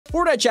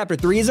Fortnite Chapter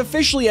 3 is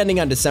officially ending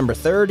on December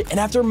 3rd, and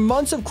after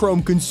months of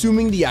Chrome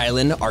consuming the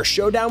island, our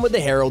showdown with the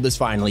Herald is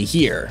finally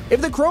here.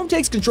 If the Chrome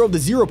takes control of the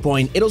Zero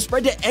Point, it'll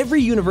spread to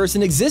every universe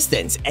in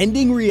existence,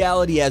 ending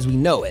reality as we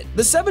know it.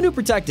 The 7 who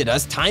protected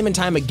us time and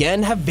time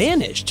again have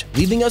vanished,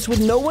 leaving us with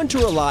no one to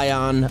rely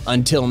on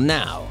until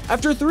now.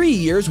 After 3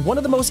 years, one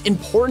of the most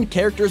important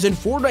characters in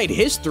Fortnite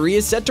history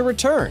is set to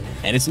return,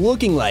 and it's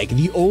looking like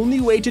the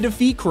only way to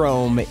defeat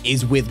Chrome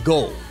is with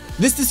gold.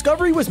 This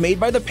discovery was made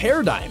by the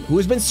Paradigm, who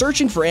has been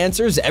searching for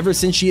answers ever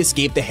since she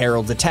escaped the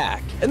Herald's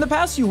attack. In the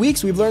past few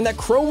weeks, we've learned that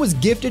Chrome was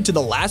gifted to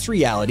the last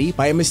reality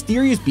by a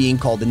mysterious being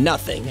called the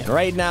Nothing, and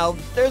right now,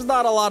 there's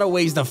not a lot of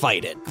ways to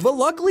fight it. But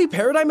luckily,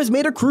 Paradigm has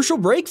made a crucial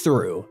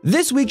breakthrough.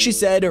 This week she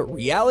said,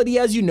 "Reality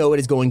as you know it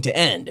is going to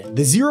end.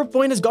 The Zero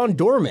Point has gone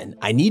dormant.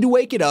 I need to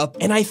wake it up,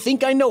 and I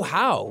think I know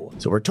how."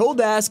 So we're told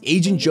to ask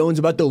Agent Jones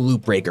about the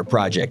Loop Breaker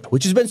project,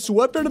 which has been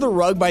swept under the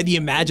rug by the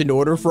Imagined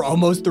Order for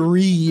almost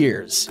 3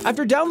 years.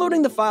 After downloading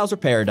the files for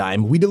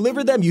Paradigm, we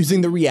deliver them using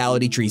the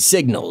reality tree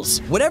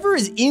signals. Whatever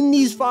is in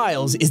these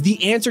files is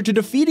the answer to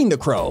defeating the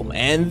Chrome,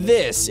 and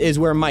this is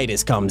where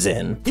Midas comes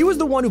in. He was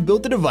the one who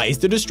built the device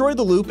to destroy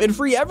the loop and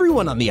free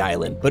everyone on the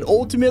island, but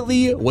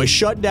ultimately was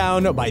shut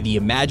down by the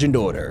Imagined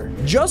Order.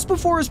 Just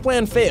before his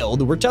plan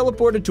failed, we're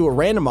teleported to a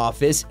random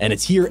office, and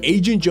it's here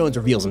Agent Jones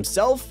reveals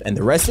himself and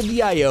the rest of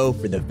the IO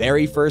for the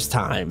very first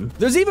time.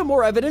 There's even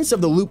more evidence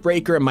of the Loop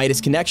Breaker and Midas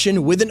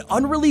connection with an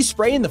unreleased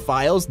spray in the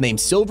files named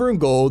Silver and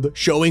Gold,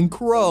 showing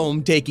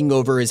Chrome taking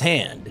over his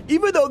hand.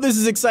 Even though this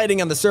is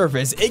exciting on the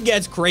surface, it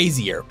gets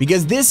crazier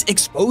because this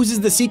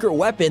exposes the secret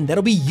weapon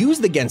that'll be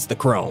used against the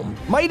Chrome.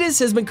 Midas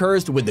has been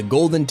cursed with the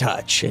Golden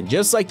Touch, and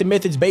just like the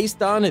myth it's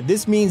based on,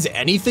 this means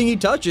anything he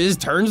touches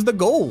turns to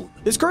gold.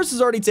 This curse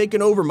has already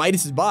taken over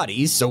Midas's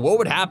body, so what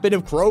would happen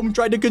if Chrome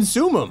tried to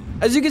consume him?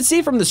 As you can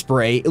see from the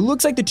spray, it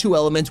looks like the two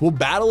elements will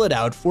battle it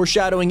out,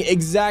 foreshadowing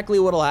exactly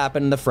what'll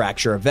happen in the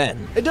Fracture event.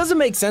 It doesn't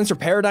make sense for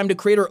Paradigm to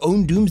create her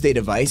own Doomsday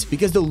device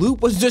because the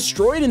loop was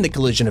destroyed in the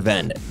collision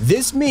event.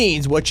 This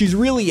means what she's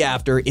really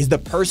after is the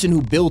person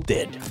who built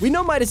it. We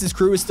know Midas's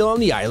crew is still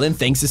on the island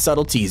thanks to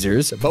subtle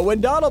teasers, but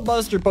when Donald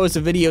Buster posts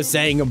a video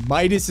saying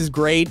Midas is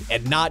great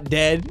and not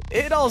dead,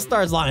 it all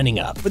starts lining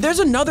up. But there's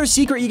another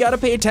secret you gotta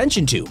pay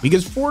attention to,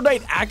 because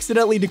Fortnite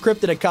accidentally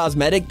decrypted a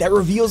cosmetic that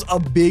reveals a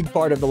big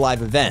part of the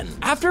live event.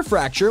 After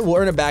Fracture, we'll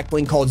earn a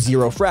backbling called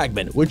Zero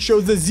Fragment, which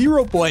shows the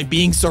Zero Point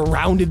being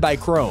surrounded by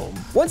Chrome.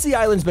 Once the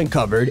island's been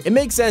covered, it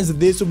makes sense that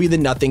this will be the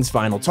Nothing's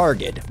final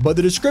target, but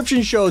the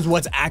description shows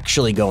what's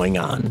actually going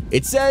on.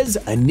 It says,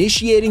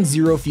 initiating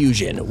Zero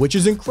Fusion, which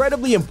is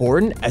incredibly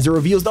important as it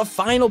reveals the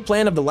final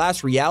plan of the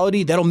last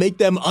reality that'll make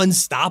them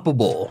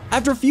unstoppable.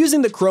 After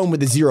fusing the Chrome with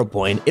the Zero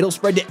Point, it'll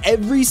spread to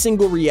every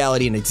single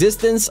reality in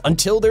existence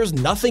until there's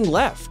nothing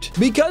left.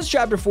 Because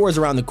Chapter 4 is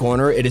around the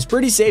corner, it is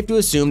pretty safe to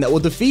assume that we'll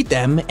defeat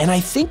them, and I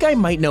think I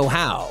might know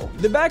how.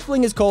 The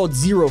backbling is called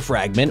Zero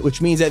Fragment,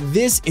 which means that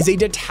this is a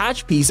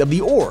detached piece of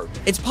the orb.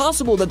 It's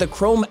possible that the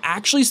Chrome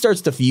actually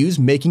starts to fuse,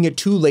 making it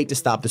too late to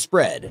stop the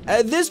spread.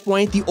 At this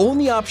point, the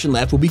only option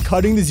left will be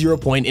cutting the Zero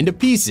Point into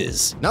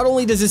pieces. Not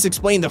only does this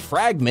explain the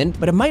fragment,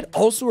 but it might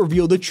also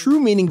reveal the true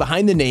meaning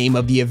behind the name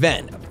of the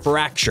event,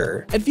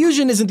 Fracture. And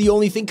fusion isn't the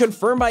only thing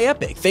confirmed by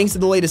Epic. Thanks to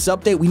the latest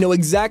update, we know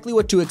exactly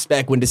what to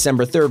expect when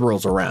December 3rd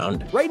rolls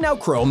around. Right now,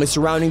 Chrome is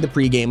surrounding the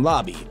pre-game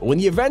lobby, but when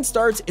the event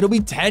starts, it'll be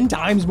 10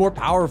 times more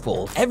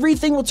powerful.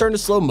 Everything will turn to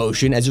slow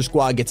motion as your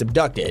squad gets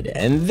abducted,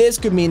 and this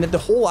could mean that the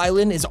whole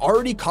island is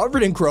already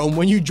covered in Chrome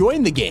when you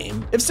join the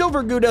game. If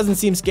Silver Goo doesn't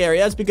seem scary,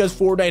 that's because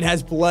Fortnite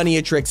has plenty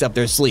of tricks up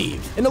their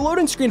sleeve. In the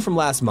loading screen from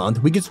last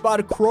month, we could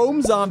spot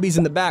Chrome zombies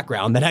in the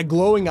background that had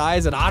glowing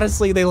eyes, and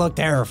honestly, they look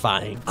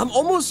terrifying. I'm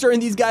almost certain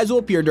these guys will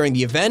appear during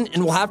the event,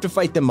 and we'll have to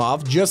fight them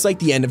off just like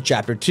the end of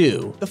Chapter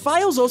 2. The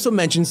files also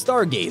mention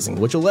stargazing,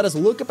 which will let us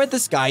look up at the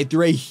sky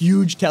through a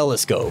huge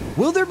telescope.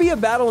 Will there be a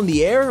battle in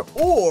the air,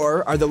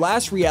 or are the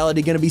last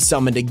reality going to be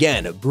summoned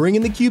again,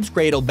 bringing the cube's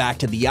cradle back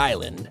to the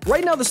island?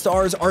 Right now, the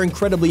stars are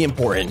incredibly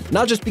important,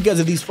 not just because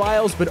of these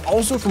files, but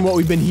also from what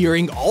we've been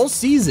hearing all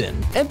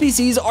season.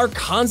 NPCs are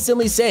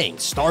constantly saying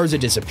stars are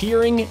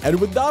disappearing, and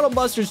with Donald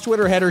Buster's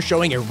Twitter header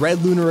showing a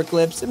red lunar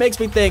eclipse, it makes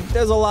me think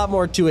there's a lot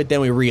more to it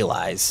than we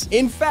realize.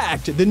 In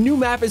fact, the new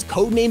map is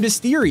codenamed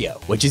Asteria,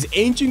 which is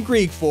ancient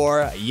Greek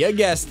for, you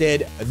guessed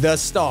it, the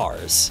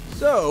stars.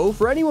 So,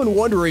 for anyone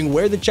wondering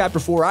where the Chapter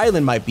 4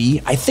 island might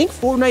be, I think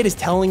Fortnite is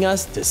telling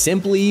us to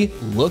simply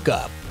look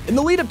up. In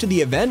the lead up to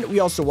the event, we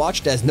also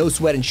watched as No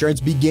Sweat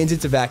Insurance begins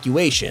its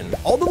evacuation.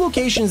 All the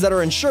locations that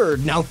are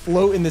insured now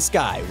float in the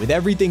sky, with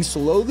everything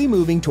slowly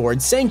moving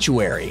towards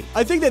Sanctuary.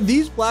 I think that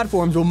these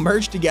platforms will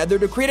merge together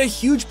to create a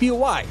huge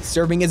POI,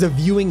 serving as a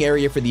viewing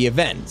area for the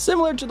event,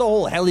 similar to the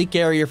whole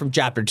helicarrier from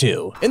Chapter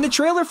 2. In the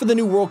trailer for the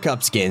new World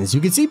Cup skins,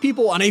 you can see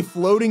people on a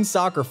floating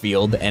soccer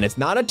field, and it's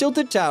not at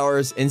Tilted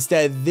Towers.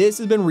 Instead, this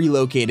has been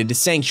relocated to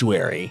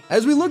Sanctuary.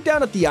 As we look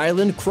down at the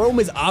island, Chrome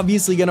is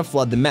obviously going to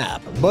flood the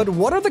map, but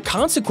what are the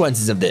consequences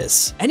consequences of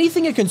this.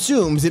 Anything it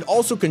consumes, it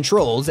also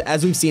controls,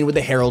 as we've seen with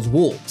the Herald's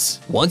wolves.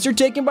 Once you're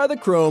taken by the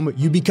Chrome,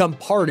 you become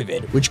part of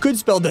it, which could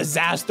spell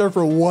disaster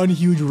for one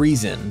huge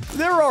reason.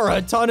 There are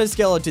a ton of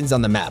skeletons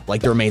on the map,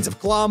 like the remains of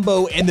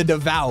Colombo and the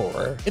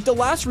Devourer. If the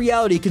last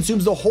reality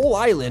consumes the whole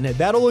island,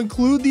 that'll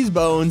include these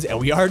bones, and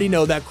we already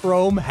know that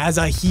Chrome has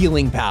a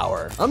healing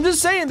power. I'm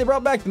just saying, they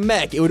brought back the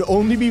mech, it would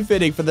only be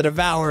fitting for the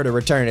Devourer to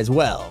return as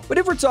well. But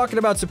if we're talking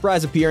about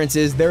surprise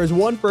appearances, there is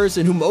one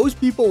person who most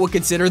people would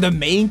consider the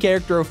main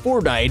character of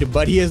Fortnite,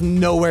 but he is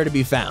nowhere to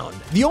be found.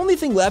 The only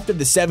thing left of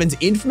the Seven's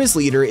infamous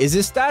leader is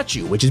his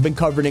statue, which has been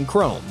covered in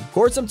chrome. Of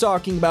course, I'm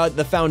talking about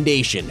the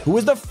Foundation, who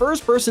was the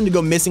first person to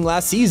go missing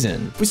last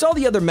season. We saw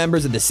the other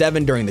members of the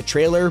Seven during the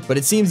trailer, but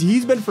it seems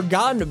he's been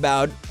forgotten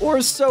about,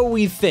 or so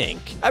we think.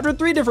 After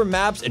 3 different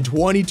maps and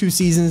 22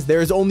 seasons,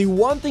 there is only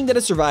one thing that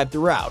has survived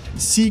throughout: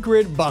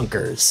 secret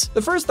bunkers.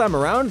 The first time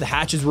around, the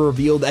hatches were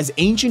revealed as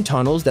ancient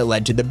tunnels that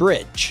led to the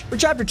bridge. For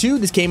Chapter 2,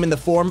 this came in the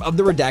form of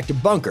the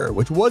Redacted Bunker,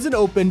 which wasn't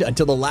opened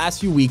until the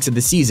last few weeks of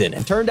the season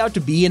and turned out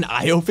to be an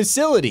IO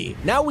facility.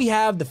 Now we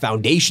have the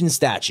Foundation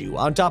statue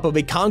on top of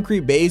a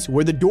concrete base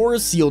where the door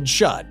is sealed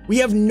shut. We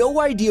have no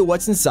idea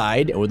what's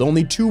inside, and with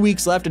only 2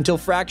 weeks left until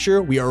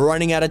Fracture, we are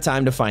running out of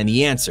time to find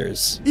the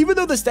answers. Even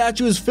though the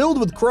statue is filled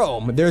with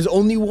chrome, there's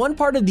only one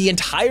part of the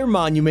entire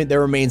monument that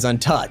remains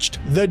untouched: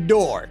 the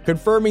door,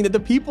 confirming that the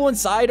people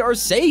inside are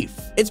safe.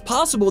 It's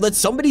possible that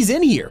somebody's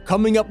in here,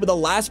 coming up with a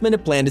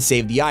last-minute plan to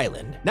save the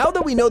island. Now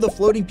that we know the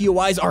floating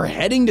POIs are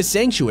heading to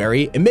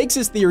Sanctuary, it makes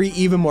this theory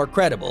even more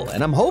credible,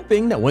 and I'm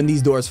hoping that when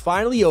these doors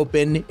finally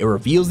open, it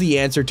reveals the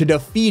answer to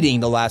defeating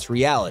the last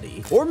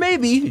reality. Or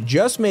maybe,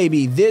 just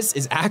maybe, this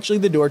is actually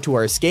the door to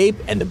our escape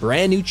and the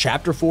brand new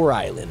Chapter 4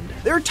 island.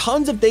 There are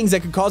tons of things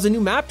that could cause a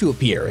new map to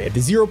appear. If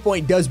the 0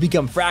 point does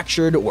become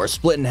fractured or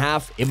split in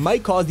half, it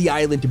might cause the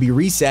island to be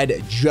reset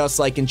just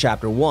like in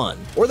Chapter 1.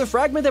 Or the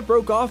fragment that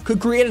broke off could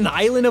create an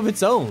island of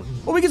its own.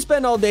 While we could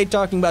spend all day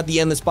talking about the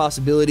endless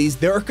possibilities,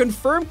 there are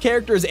confirmed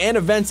characters and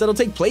events that'll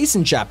take place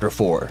in Chapter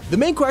 4. The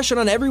main question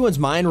on everyone's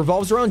mind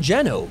revolves around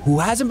Geno, who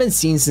hasn't been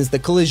seen since the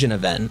collision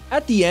event.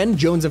 At the end,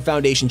 Jones and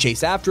Foundation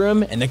chase after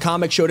him, and the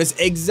comic showed us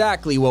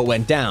exactly what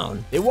went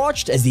down. They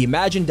watched as the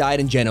Imagine died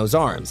in Geno's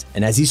arms,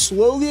 and as he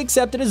slowly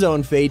accepted his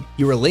own fate,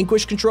 he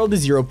relinquished control of the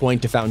 0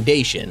 point to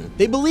Foundation.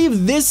 They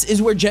believe this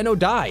is where Geno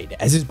died,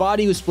 as his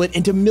body was split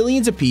into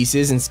millions of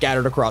pieces and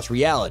scattered across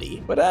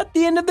reality. But at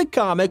the end of the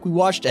comic, we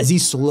watched as he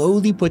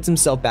slowly puts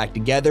himself back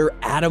together,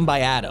 atom by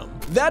atom.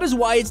 That is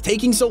why it's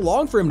taking so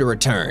long for him to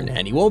return,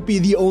 and he won't be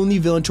the only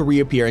villain to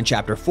reappear in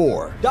Chapter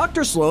 4.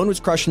 Dr. Sloan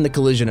was crushed in the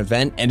collision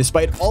event, and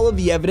despite all of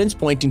the evidence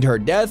pointing to her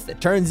death, it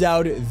turns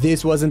out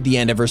this wasn't the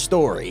end of her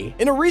story.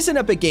 In a recent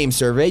Epic Games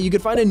survey, you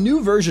could find a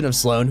new version of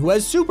Sloan who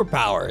has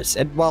superpowers,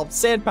 and while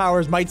sand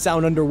powers might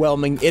sound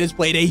underwhelming, it has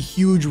played a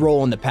huge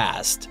role in the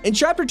past. In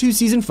Chapter 2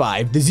 Season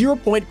 5, the 0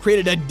 point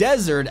created a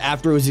desert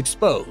after it was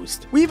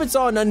exposed. We even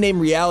saw an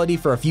unnamed reality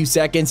for a few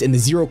seconds in the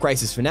Zero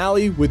Crisis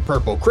finale with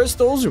purple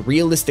crystals,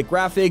 realistic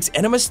graphics,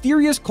 and a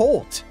mysterious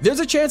cult. There's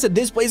a chance that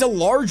this plays a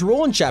large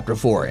role in Chapter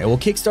 4 and will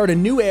kickstart a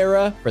new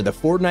era for the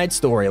Fortnite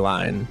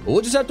storyline.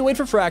 We'll just have to wait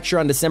for Fracture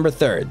on December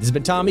 3rd. This has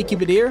been Tommy,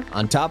 keep it here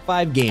on Top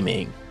 5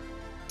 Gaming.